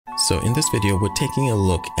So in this video, we're taking a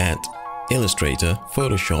look at Illustrator,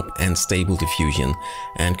 Photoshop, and Stable Diffusion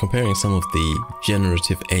and comparing some of the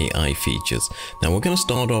generative AI features. Now we're going to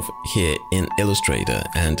start off here in Illustrator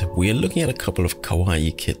and we're looking at a couple of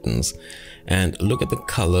kawaii kittens and look at the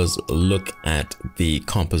colors, look at the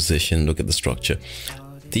composition, look at the structure.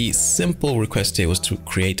 The simple request here was to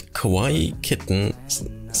create kawaii kitten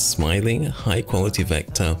smiling high quality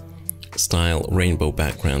vector style rainbow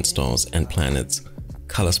background stars and planets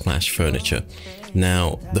color splash furniture.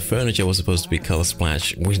 Now the furniture was supposed to be color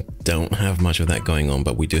splash. We don't have much of that going on,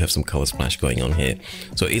 but we do have some color splash going on here.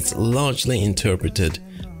 So it's largely interpreted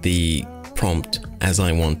the prompt as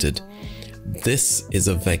I wanted. This is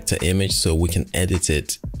a vector image, so we can edit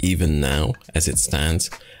it even now as it stands,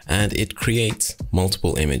 and it creates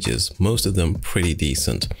multiple images, most of them pretty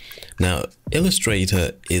decent. Now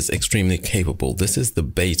Illustrator is extremely capable. This is the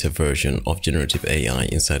beta version of generative AI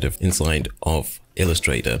inside of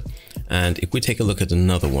Illustrator. And if we take a look at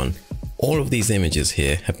another one, all of these images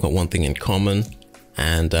here have got one thing in common,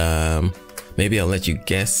 and maybe I'll let you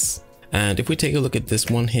guess. And if we take a look at this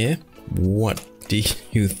one here, what do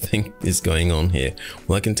you think is going on here?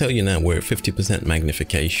 Well, I can tell you now we're at 50%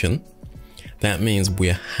 magnification. That means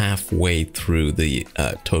we're halfway through the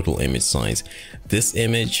total image size. This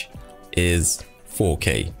image is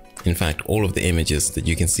 4K. In fact, all of the images that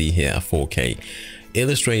you can see here are 4K.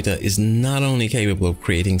 Illustrator is not only capable of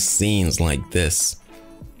creating scenes like this,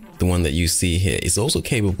 the one that you see here, it's also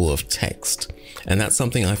capable of text. And that's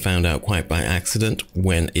something I found out quite by accident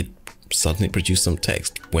when it suddenly produced some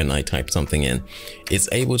text when I typed something in. It's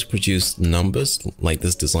able to produce numbers like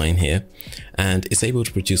this design here, and it's able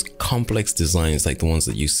to produce complex designs like the ones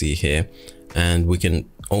that you see here. And we can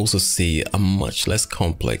also see a much less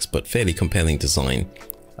complex but fairly compelling design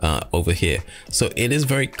over here. So it is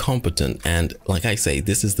very competent, and like I say,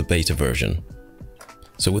 this is the beta version.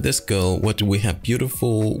 So with this girl, what do we have?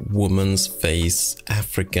 Beautiful woman's face,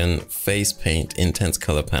 African face paint, intense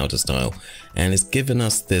color powder style, and it's given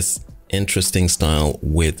us this interesting style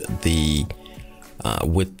with the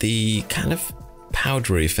kind of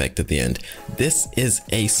powdery effect at the end. This is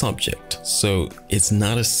a subject, so it's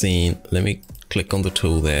not a scene. Let me click on the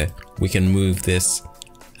tool there. We can move this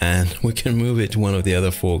and we can move it to one of the other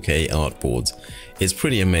 4K artboards. It's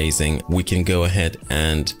pretty amazing. We can go ahead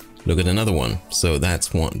and look at another one. So that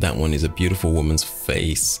one is a beautiful woman's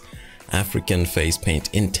face, African face paint,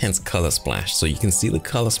 intense color splash. So you can see the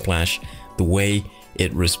color splash, the way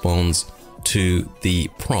it responds to the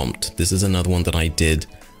prompt. This is another one that I did.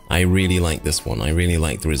 I really like this one. I really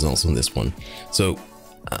like the results on this one. So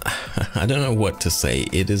I don't know what to say.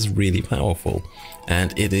 It is really powerful,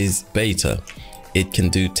 and it is beta. It can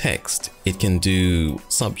do text, it can do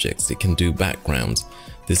subjects, it can do backgrounds.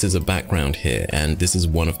 This is a background here, and this is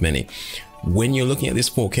one of many. When you're looking at these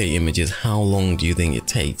 4K images, how long do you think it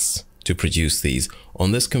takes to produce these?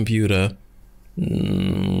 On this computer,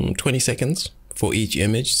 20 seconds for each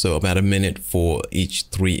image, so about a minute for each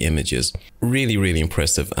 3 images. Really, really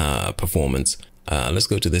impressive performance. Let's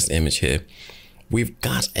go to this image here. We've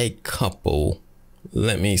got a couple.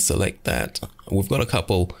 Let me select that. We've got a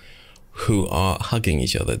couple who are hugging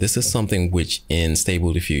each other. This is something which in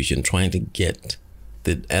Stable Diffusion, trying to get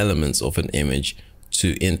the elements of an image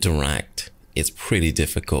to interact, it's pretty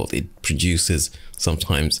difficult. It produces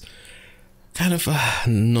sometimes kind of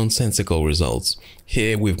nonsensical results.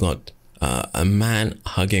 Here we've got a man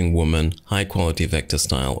hugging woman, high quality vector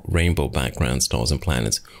style, rainbow background, stars and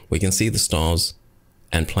planets. We can see the stars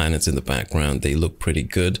and planets in the background. They look pretty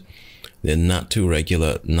good. They're not too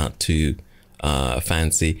regular, not too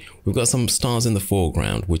fancy. We've got some stars in the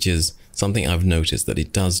foreground, which is something I've noticed that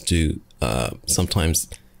it does do. Sometimes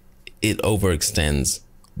it overextends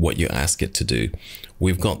what you ask it to do.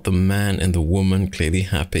 We've got the man and the woman clearly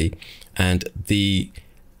happy, and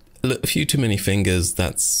a few too many fingers.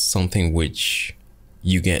 That's something which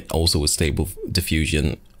you get also with Stable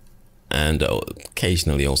Diffusion and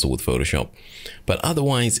occasionally also with Photoshop. But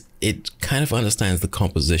otherwise, it kind of understands the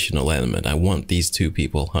compositional element. I want these two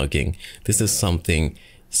people hugging. This is something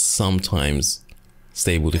sometimes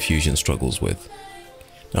Stable Diffusion struggles with.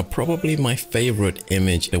 Now, probably my favorite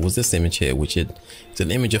image, it was this image here, which it's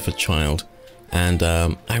an image of a child. And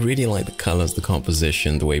I really like the colors, the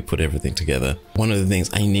composition, the way it put everything together. One of the things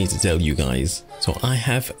I need to tell you guys, so I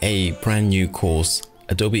have a brand new course,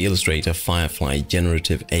 Adobe Illustrator Firefly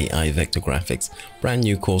Generative AI Vector Graphics, brand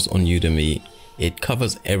new course on Udemy. It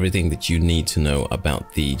covers everything that you need to know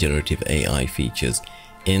about the generative AI features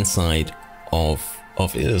inside of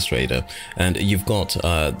Illustrator, and you've got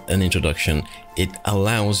an introduction. It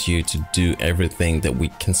allows you to do everything that we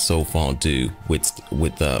can so far do with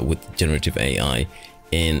generative AI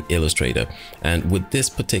in Illustrator. And with this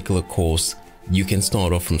particular course, you can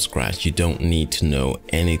start off from scratch. You don't need to know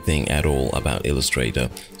anything at all about Illustrator.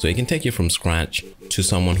 So it can take you from scratch to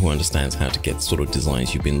someone who understands how to get sort of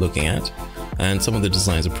designs you've been looking at. And some of the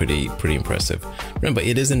designs are pretty impressive. Remember,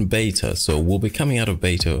 it is in beta, so we'll be coming out of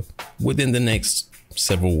beta within the next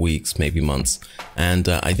several weeks, maybe months. And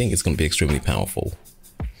I think it's going to be extremely powerful.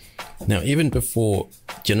 Now, even before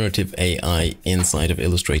generative AI inside of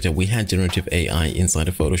Illustrator, we had generative AI inside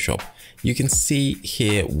of Photoshop. You can see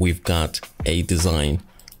here we've got a design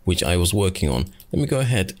which I was working on. Let me go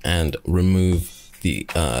ahead and remove the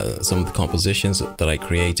some of the compositions that I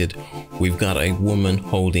created. We've got a woman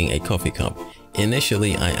holding a coffee cup.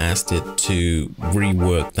 Initially, I asked it to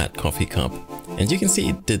rework that coffee cup, and you can see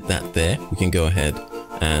it did that there. We can go ahead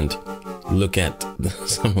and look at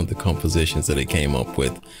some of the compositions that it came up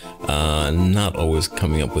with. Not always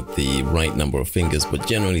coming up with the right number of fingers, but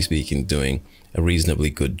generally speaking, doing a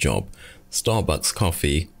reasonably good job. Starbucks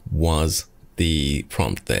coffee was the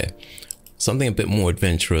prompt there. Something a bit more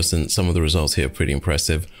adventurous, and some of the results here are pretty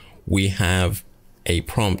impressive. We have a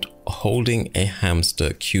prompt holding a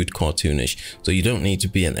hamster, cute, cartoonish. So you don't need to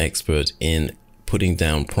be an expert in putting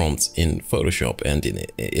down prompts in Photoshop and in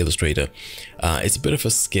Illustrator. It's a bit of a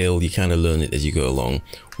skill. You kind of learn it as you go along.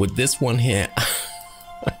 With this one here,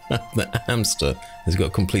 the hamster has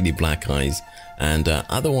got completely black eyes, and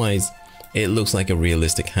otherwise it looks like a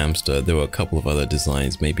realistic hamster. There were a couple of other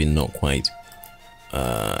designs, maybe not quite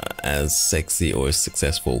as sexy or as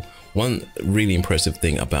successful. One really impressive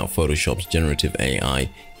thing about Photoshop's generative AI,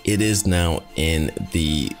 it is now in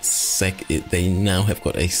the they now have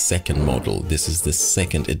got a second model. This is the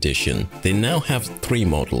second edition. They now have 3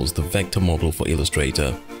 models: the vector model for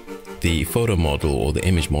Illustrator, the photo model or the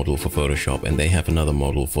image model for Photoshop, and they have another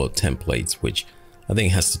model for templates, which I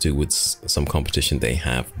think has to do with some competition they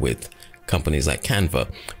have with companies like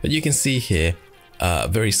Canva. But you can see here,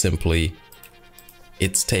 very simply,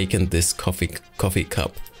 it's taken this coffee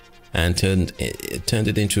cup and turned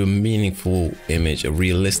it into a meaningful image, a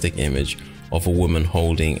realistic image of a woman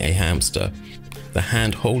holding a hamster. The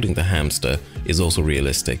hand holding the hamster is also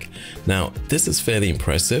realistic. Now, this is fairly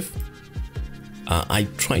impressive. I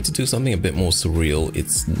tried to do something a bit more surreal.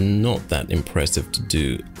 It's not that impressive to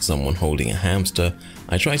do someone holding a hamster.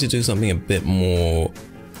 I tried to do something a bit more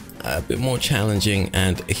challenging,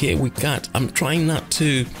 and here we got, I'm trying not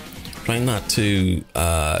to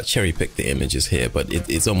cherry pick the images here, but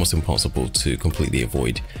it's almost impossible to completely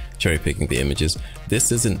avoid cherry picking the images.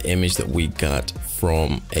 This is an image that we got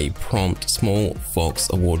from a prompt, Small Fox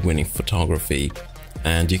award-winning photography,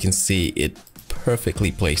 and you can see it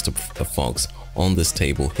perfectly placed a fox on this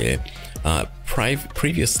table here.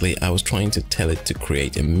 Previously, I was trying to tell it to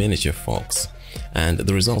create a miniature fox, and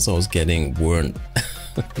the results I was getting weren't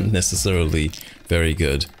necessarily very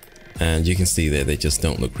good. And you can see there, they just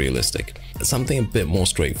don't look realistic. Something a bit more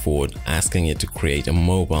straightforward, asking it to create a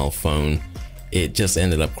mobile phone. It just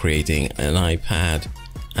ended up creating an iPad,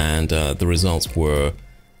 and the results were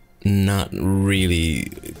not really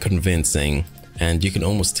convincing. And you can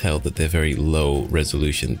almost tell that they're very low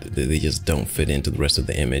resolution. They just don't fit into the rest of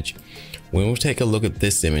the image. When we take a look at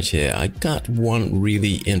this image here, I got one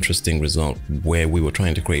really interesting result where we were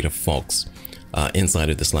trying to create a fox inside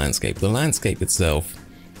of this landscape. The landscape itself,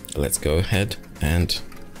 let's go ahead and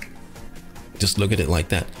just look at it like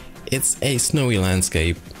that. It's a snowy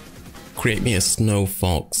landscape. Create me a snow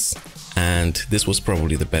fox, and this was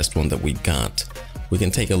probably the best one that we got. We can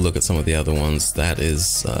take a look at some of the other ones. That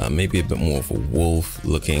is maybe a bit more of a wolf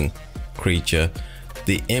looking creature.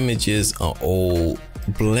 The images are all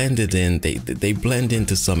blended in. They blend in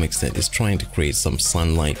to some extent. It's trying to create some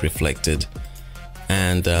sunlight reflected.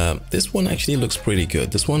 And this one actually looks pretty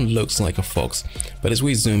good. This one looks like a fox, but as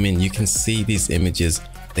we zoom in, you can see these images,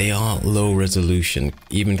 they are low resolution,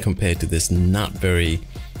 even compared to this not very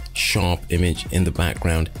sharp image in the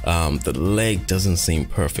background. The leg doesn't seem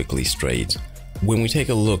perfectly straight. When we take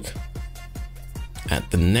a look at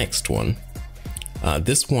the next one,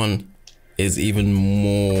 this one is even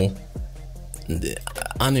more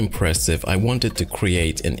unimpressive. I wanted to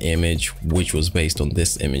create an image which was based on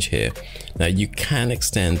this image here. Now you can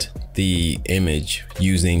extend the image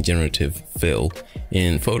using generative fill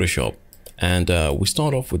in Photoshop, and we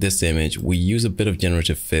start off with this image. We use a bit of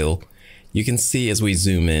generative fill. You can see as we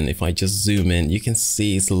zoom in, if I just zoom in, you can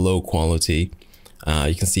see it's low quality.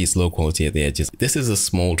 You can see it's low quality at the edges. This is a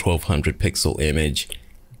small 1200 pixel image.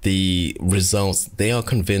 The results, they are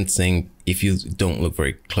convincing if you don't look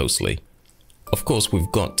very closely. Of course,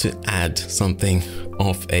 we've got to add something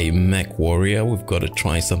of a mech warrior. We've got to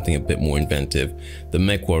try something a bit more inventive. The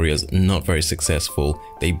mech warriors not very successful.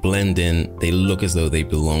 They blend in, they look as though they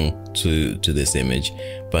belong to this image,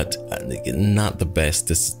 but not the best.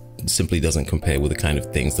 This simply doesn't compare with the kind of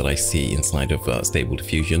things that I see inside of Stable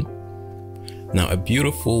Diffusion. Now, a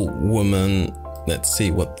beautiful woman, let's see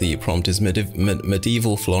what the prompt is,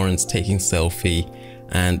 medieval Florence taking selfie,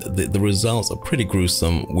 and the results are pretty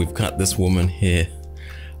gruesome. We've got this woman here,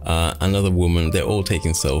 another woman, they're all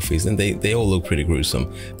taking selfies, and they all look pretty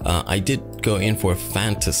gruesome. I did go in for a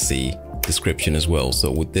fantasy description as well.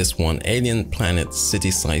 So with this one, alien planet,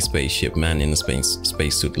 city-sized spaceship, man in a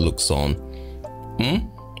spacesuit looks on.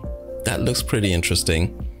 That looks pretty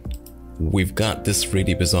interesting. We've got this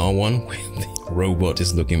really bizarre one where the robot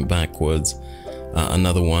is looking backwards.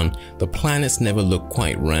 Another one, the planets never look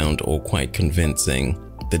quite round or quite convincing.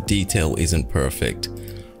 The detail isn't perfect.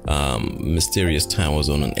 Mysterious towers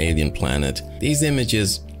on an alien planet. These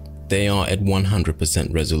images, they are at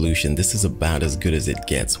 100% resolution. This is about as good as it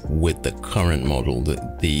gets with the current model,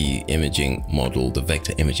 the imaging model, the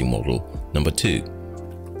vector imaging model number 2.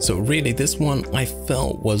 So really, this one I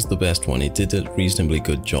felt was the best one. It did a reasonably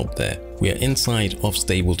good job there. We are inside of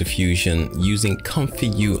Stable Diffusion using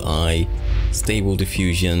ComfyUI. Stable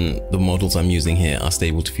Diffusion, the models I'm using here are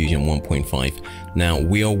Stable Diffusion 1.5. Now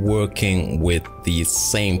we are working with the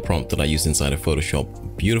same prompt that I used inside of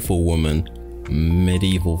Photoshop. Beautiful woman,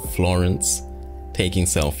 medieval Florence, taking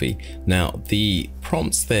selfie. Now the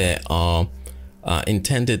prompts there are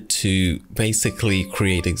intended to basically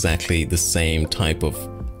create exactly the same type of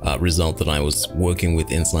result that I was working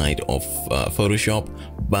with inside of Photoshop,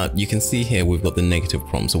 but you can see here we've got the negative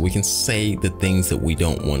prompt, so we can say the things that we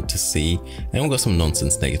don't want to see, and we've got some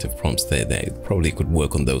nonsense negative prompts there. They probably could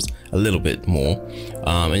work on those a little bit more,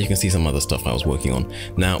 and you can see some other stuff I was working on.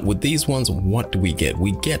 Now with these ones, what do we get?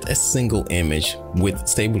 We get a single image with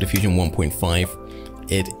Stable Diffusion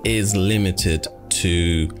 1.5. It is limited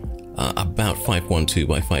to about 512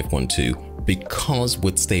 by 512. Because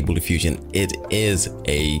with Stable Diffusion, it is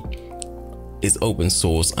open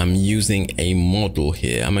source. I'm using a model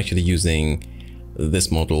here. I'm actually using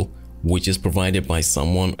this model, which is provided by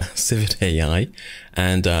someone, Civet AI,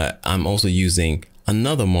 and I'm also using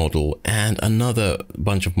another model and another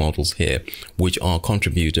bunch of models here, which are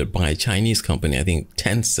contributed by a Chinese company. I think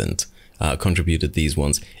Tencent contributed these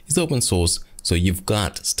ones. It's open source, so you've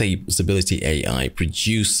got Stability AI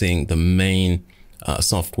producing the main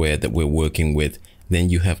software that we're working with.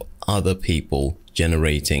 Then you have other people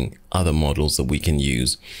generating other models that we can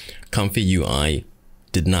use. ComfyUI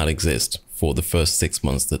did not exist for the first 6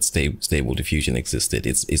 months that Stable Diffusion existed.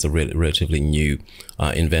 It's a relatively new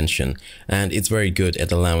invention, and it's very good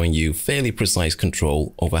at allowing you fairly precise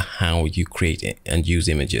control over how you create and use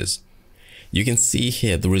images. You can see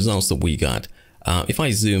here the results that we got. If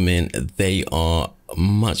I zoom in, they are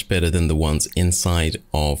much better than the ones inside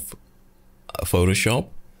of Photoshop.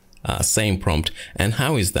 Same prompt. And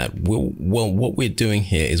how is that? Well, what we're doing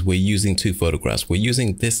here is we're using two photographs. We're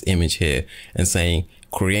using this image here and saying,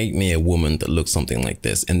 create me a woman that looks something like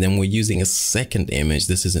this. And then we're using a second image.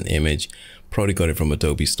 This is an image, probably got it from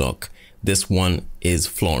Adobe stock. This one is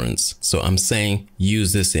Florence. So I'm saying,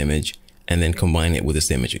 use this image and then combine it with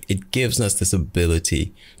this image. It gives us this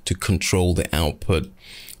ability to control the output.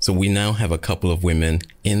 So we now have a couple of women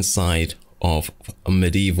inside of a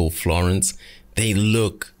medieval Florence. They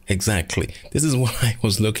look exactly, this is what I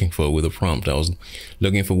was looking for with a prompt. I was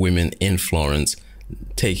looking for women in Florence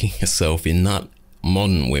taking a selfie, not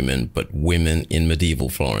modern women, but women in medieval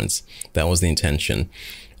Florence. That was the intention.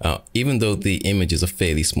 Even though the images are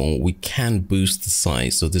fairly small, we can boost the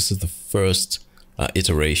size. So this is the first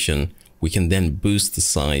iteration. We can then boost the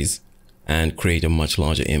size and create a much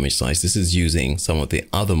larger image size. This is using some of the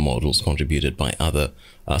other models contributed by other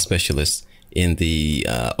specialists in the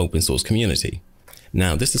open source community.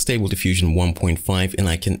 Now this is Stable Diffusion 1.5, and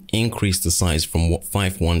I can increase the size from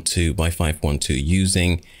 512 by 512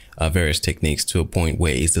 using various techniques to a point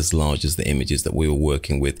where it's as large as the images that we were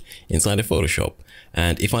working with inside of Photoshop.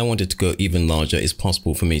 And if I wanted to go even larger, it's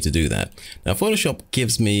possible for me to do that. Now Photoshop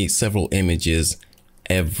gives me several images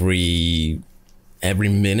every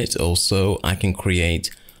minute or so. I can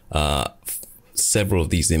create several of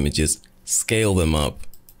these images, scale them up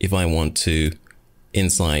if I want to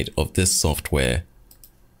inside of this software.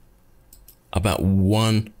 About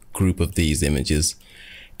one group of these images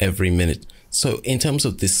every minute. So in terms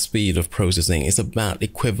of the speed of processing, it's about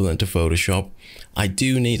equivalent to Photoshop. I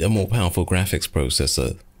do need a more powerful graphics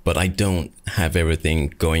processor but I don't have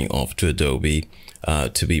everything going off to Adobe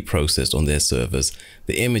to be processed on their servers.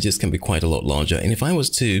 The images can be quite a lot larger. And if I was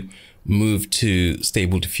to move to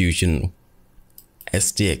Stable Diffusion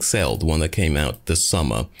SDXL, the one that came out this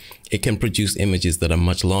summer, it can produce images that are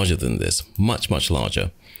much larger than this, much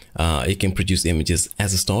larger. It can produce images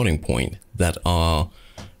as a starting point that are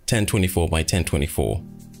 1024 by 1024.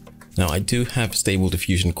 Now, I do have Stable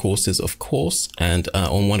Diffusion courses, of course, and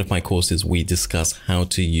on one of my courses, we discuss how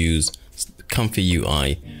to use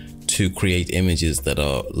ComfyUI to create images that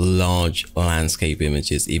are large landscape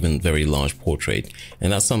images, even very large portrait.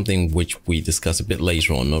 And that's something which we discuss a bit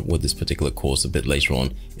later on, not with this particular course, a bit later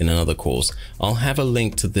on in another course. I'll have a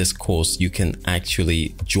link to this course. You can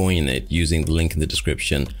actually join it using the link in the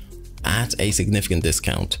description at a significant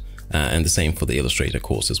discount, and the same for the Illustrator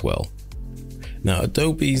course as well. Now,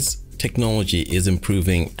 Adobe's technology is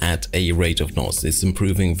improving at a rate of knots. It's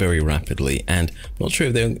improving very rapidly, and I'm not sure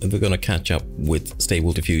if they're going to catch up with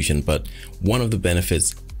Stable Diffusion, but one of the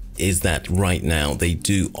benefits is that right now they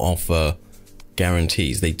do offer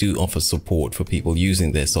guarantees. They do offer support for people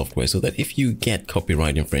using their software, so that if you get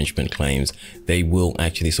copyright infringement claims, they will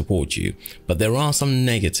actually support you. But there are some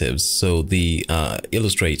negatives. So the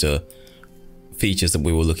Illustrator features that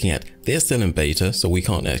we were looking at, they're still in beta, so we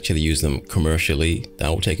can't actually use them commercially. That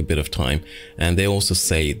will take a bit of time. And they also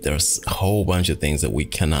say there's a whole bunch of things that we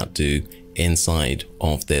cannot do inside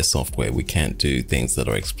of their software. We can't do things that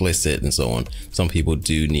are explicit and so on. Some people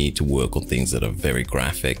do need to work on things that are very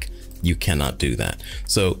graphic. You cannot do that.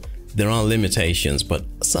 So there are limitations, but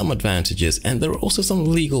some advantages, and there are also some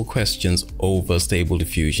legal questions over Stable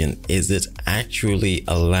Diffusion. Is it actually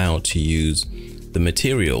allowed to use the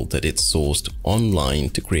material that it's sourced online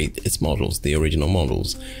to create its models, the original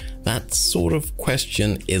models? That sort of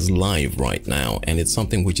question is live right now, and it's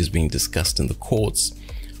something which is being discussed in the courts.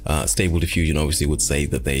 Stable Diffusion obviously would say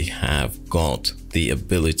that they have got the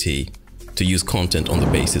ability to use content on the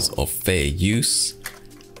basis of fair use.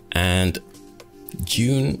 And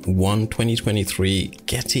June 1, 2023,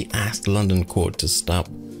 Getty asked London court to stop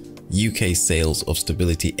UK sales of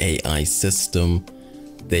Stability AI system.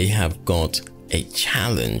 They have got a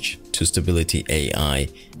challenge to Stability AI,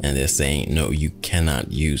 and they're saying, no, you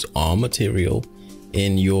cannot use our material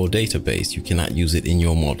in your database. You cannot use it in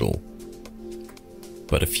your model.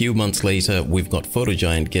 But a few months later, we've got photo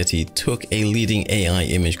giant Getty took a leading AI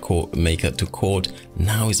image maker to court.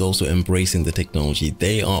 Now is also embracing the technology.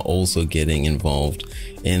 They are also getting involved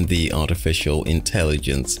in the artificial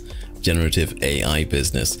intelligence generative AI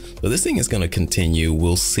business. So this thing is going to continue.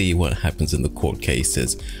 We'll see what happens in the court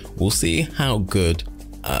cases. We'll see how good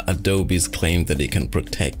Adobe's claim that it can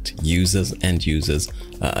protect users, end users,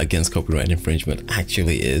 against copyright infringement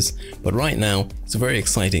actually is. But right now, it's a very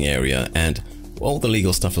exciting area, and all the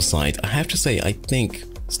legal stuff aside, I have to say I think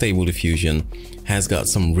Stable Diffusion has got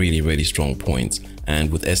some really strong points,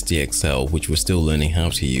 and with SDXL, which we're still learning how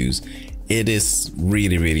to use, it is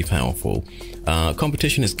really powerful.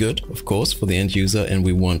 Competition is good, of course, for the end user, and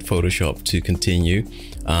we want Photoshop to continue.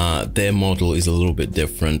 Their model is a little bit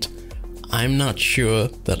different. I'm not sure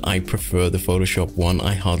that I prefer the Photoshop one.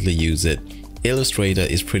 I hardly use it. Illustrator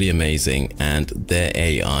is pretty amazing, and their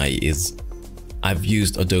AI is... I've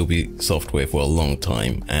used Adobe software for a long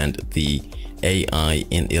time, and the AI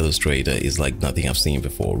in Illustrator is like nothing I've seen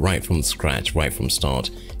before. Right from scratch, right from start.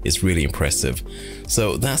 It's really impressive.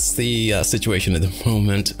 So that's the situation at the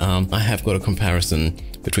moment. I have got a comparison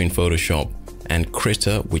between Photoshop and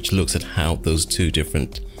Krita, which looks at how those two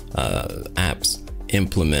different apps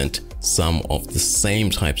implement some of the same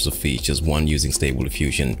types of features, one using Stable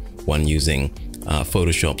Diffusion, one using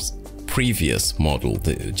Photoshop's previous model,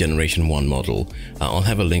 the Generation 1 model. I'll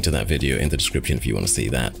have a link to that video in the description if you want to see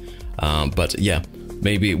that. But yeah,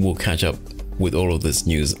 maybe we'll catch up with all of this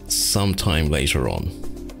news sometime later on.